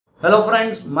Hello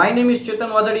friends, my name is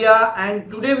CHETAN and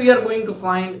today we are going to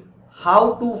find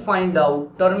how to find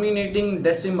out terminating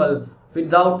decimal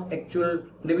without actual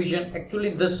division.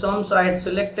 Actually the sums I had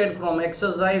selected from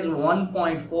exercise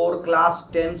 1.4 class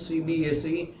 10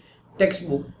 CBSE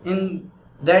textbook. In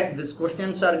that these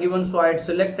questions are given, so I had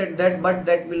selected that, but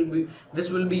this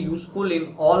will be useful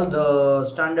in all the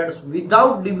standards.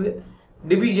 Without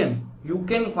division you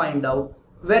can find out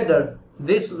whether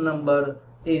this number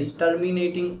is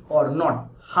terminating or not.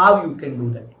 How you can do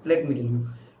that? Let me tell you.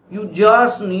 You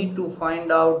just need to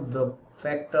find out the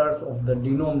factors of the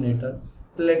denominator.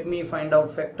 Let me find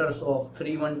out factors of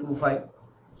 3125.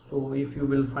 So if you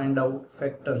will find out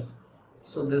factors,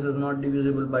 so this is not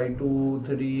divisible by 2,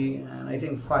 3 and I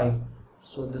think 5.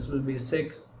 So this will be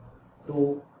 6,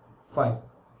 2, 5.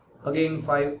 Again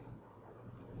 5,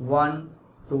 1,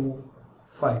 2,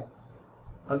 5.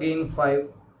 Again 5,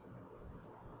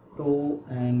 2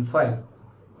 and 5.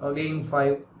 Again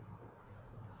 5,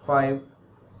 5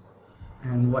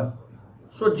 and 1.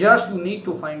 So just you need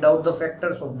to find out the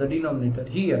factors of the denominator.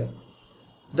 Here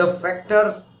the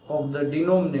factors of the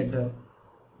denominator,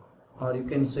 or you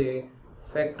can say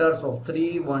factors of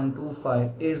 3, 1, 2,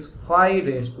 5 is 5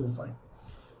 raised to 5.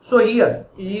 So here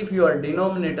if your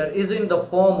denominator is in the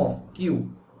form of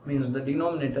q, means the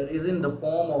denominator is in the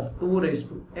form of 2 raised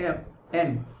to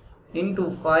n into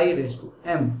 5 raised to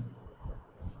m,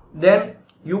 then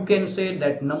you can say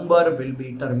that number will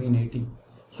be terminating.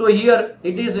 So here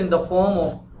it is in the form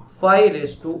of 5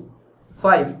 raised to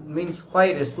 5, means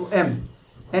 5 raised to m,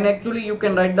 and actually you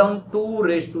can write down 2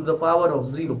 raised to the power of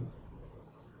 0.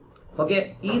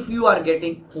 Okay, if you are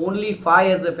getting only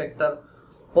 5 as a factor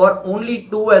or only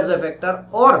 2 as a factor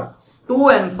or 2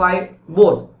 and 5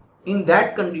 both, in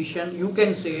that condition you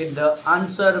can say the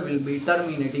answer will be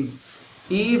terminating.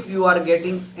 If you are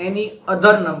getting any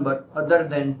other number other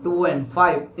than 2 and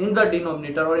 5 in the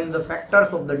denominator or in the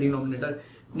factors of the denominator,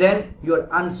 then your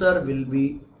answer will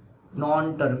be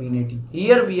non-terminating.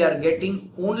 Here we are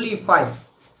getting only 5,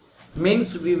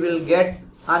 means we will get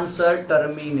answer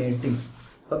terminating.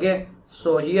 Okay,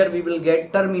 so here we will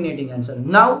get terminating answer.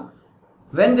 Now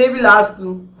when they will ask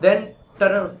you, then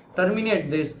terminate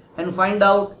this and find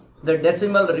out the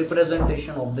decimal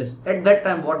representation of this. At that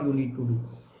time what you need to do?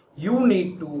 You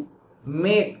need to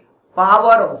make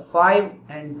power of 5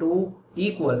 and 2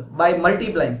 equal by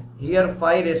multiplying. Here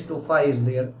 5 raised to 5 is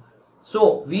there,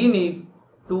 so we need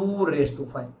 2 raised to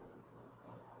 5.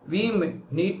 We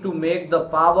need to make the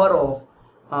power of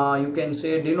you can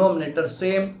say denominator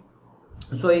same.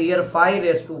 So here 5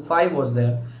 raised to 5 was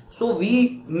there, so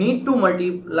we need to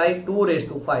multiply 2 raised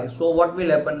to 5. So what will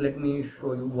happen? Let me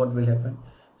show you what will happen.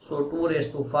 So 2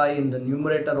 raised to 5 in the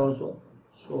numerator also.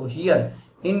 So here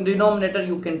in denominator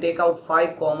you can take out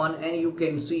 5 common and you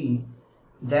can see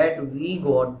that we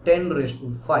got 10 raised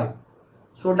to 5.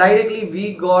 So directly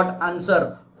we got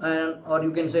answer, or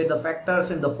you can say the factors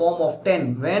in the form of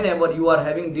 10. Whenever you are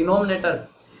having denominator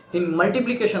in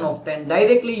multiplication of 10,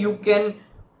 directly you can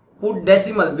put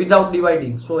decimal without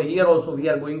dividing. So here also we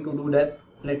are going to do that.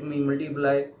 Let me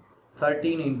multiply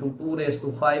 13 into 2 raised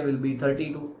to 5 will be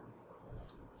 32.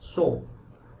 So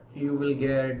you will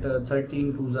get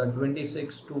 13 2s are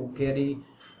 26, to carry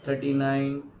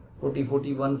 39, 40,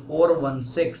 41,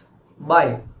 416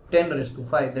 by 10 raised to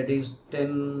 5, that is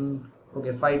 10.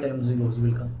 Okay, 5 times zeros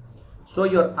will come. So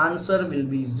your answer will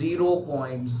be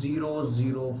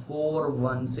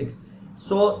 0.00416.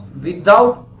 So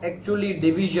without actually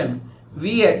division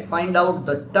we had find out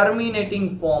the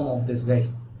terminating form of this,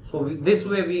 guys. So this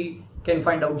way we can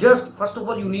find out. Just first of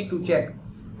all you need to check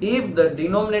if the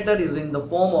denominator is in the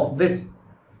form of this,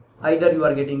 either you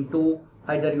are getting 2,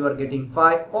 either you are getting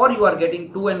 5, or you are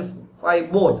getting 2 and 5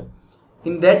 both.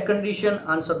 In that condition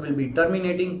answer will be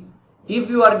terminating. If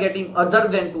you are getting other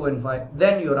than 2 and 5,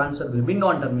 then your answer will be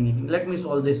non-terminating. Let me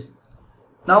solve this.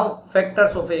 Now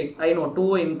factors of a, I know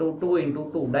 2 into 2 into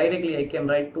 2, directly I can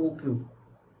write 2 cube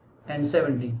and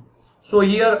 17. So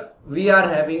here we are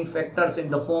having factors in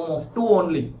the form of 2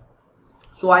 only,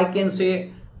 so I can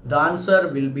say the answer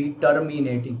will be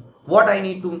terminating. What I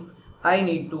need to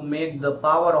make the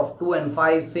power of 2 and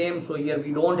 5 same. So here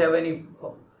we don't have any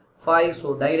 5,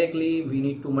 so directly we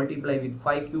need to multiply with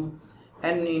 5 cube,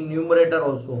 and in numerator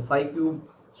also 5 cube.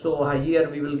 So here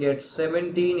we will get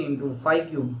 17 into 5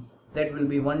 cube, that will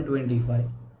be 125,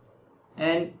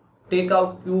 and take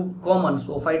out cube common,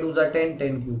 so 5 2s are 10,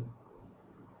 10 cube.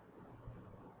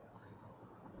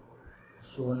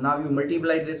 So now you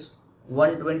multiply this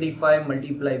 125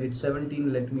 multiply with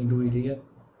 17. Let me do it here.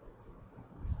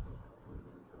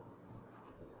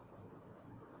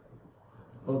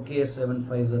 Okay, 7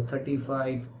 5s are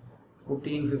 35,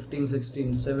 14, 15,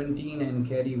 16, 17 and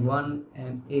carry 1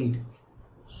 and 8.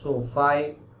 So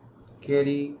 5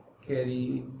 carry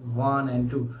 1 and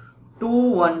 2.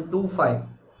 2125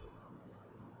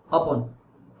 upon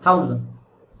 1000.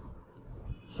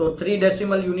 So 3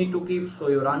 decimal you need to keep. So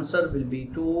your answer will be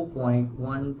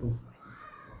 2.125.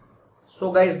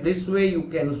 So guys, this way you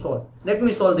can solve. Let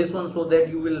me solve this one so that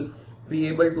you will be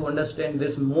able to understand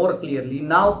this more clearly.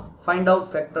 Now find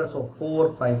out factors of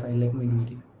 4, 5, 5. Let me do it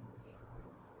here.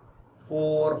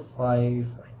 4, 5,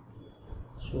 5.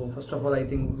 So first of all, I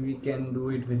think we can do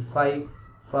it with 5.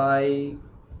 5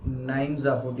 9s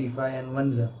are 45 and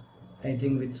 1s are. I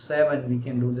think with 7 we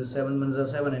can do this. 7 1s are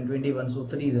 7 and 21. So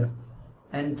 3s are.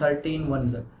 And 13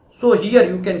 1s are. So here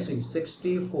you can see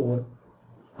 64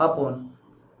 upon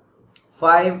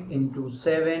 5 into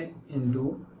 7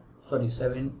 into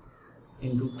 7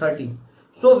 into 13.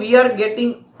 So we are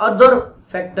getting other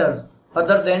factors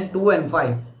other than 2 and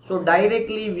 5. So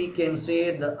directly we can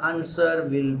say the answer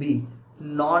will be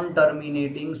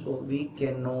non-terminating. So we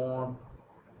cannot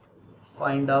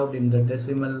find out in the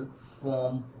decimal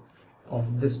form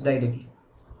of this directly.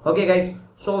 Okay guys,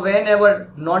 so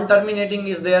whenever non-terminating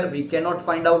is there, we cannot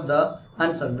find out the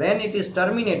answer. When it is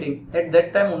terminating, at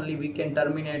that time only we can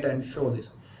terminate and show this.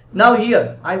 Now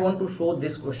here I want to show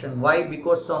this question. Why?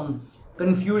 Because some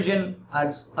confusion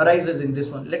arises in this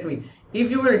one. If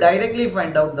you will directly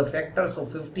find out the factors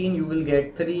of 15, you will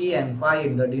get 3 and 5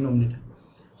 in the denominator.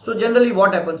 So generally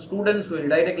what happens, students will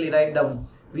directly write down,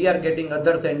 we are getting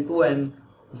other than 2 and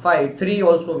 5, 3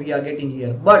 also we are getting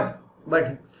here. But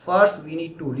first we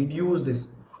need to reduce this.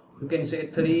 You can say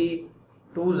 3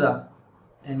 2s are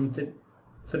and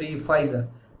 3 5s are.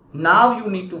 Now you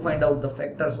need to find out the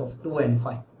factors of 2 and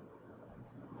 5.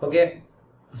 Okay,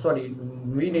 sorry,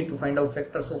 we need to find out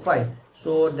factors of 5.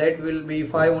 So that will be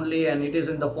 5 only, and it is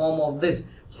in the form of this.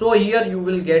 So here you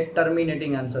will get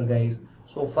terminating answer guys.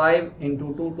 So 5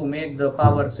 into 2 to make the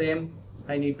power same.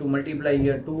 I need to multiply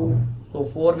here 2. So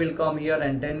 4 will come here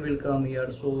and 10 will come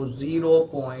here. So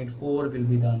 0.4 will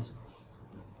be the answer.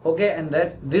 Okay, and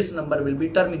that this number will be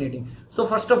terminating. So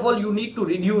first of all you need to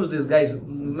reduce this guys.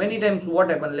 Many times what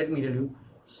happened, let me tell you,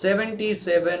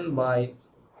 77 by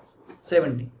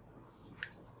 70.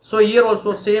 So here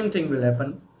also same thing will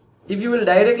happen. If you will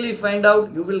directly find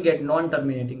out, you will get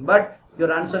non-terminating, but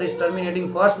your answer is terminating.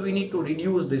 First we need to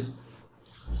reduce this.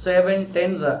 7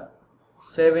 10s are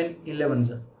 7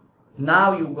 11s are.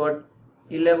 Now you got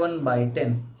 11 by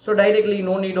 10. So directly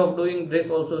no need of doing this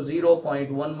also.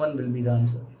 0.11 will be the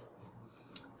answer.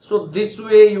 So this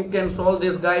way you can solve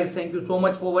this guys. Thank you so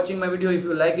much for watching my video. If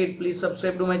you like it, please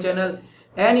subscribe to my channel.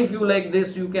 And if you like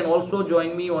this, you can also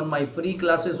join me on my free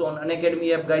classes on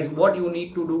unacademy app guys. What you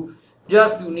need to do,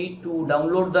 just you need to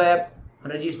download the app,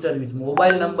 register with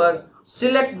mobile number,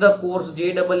 select the course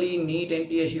JEE NEET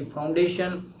NTSC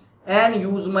Foundation, and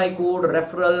use my code.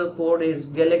 Referral code is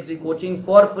Galaxy Coaching.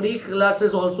 For free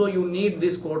classes also you need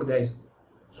this code guys.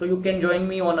 So you can join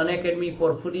me on unacademy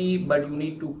for free, but you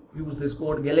need to use this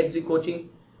code Galaxy Coaching.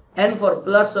 And for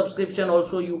plus subscription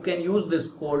also you can use this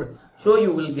code, so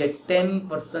you will get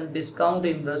 10% discount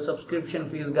in the subscription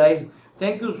fees guys.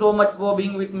 Thank you so much for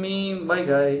being with me. Bye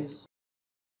guys.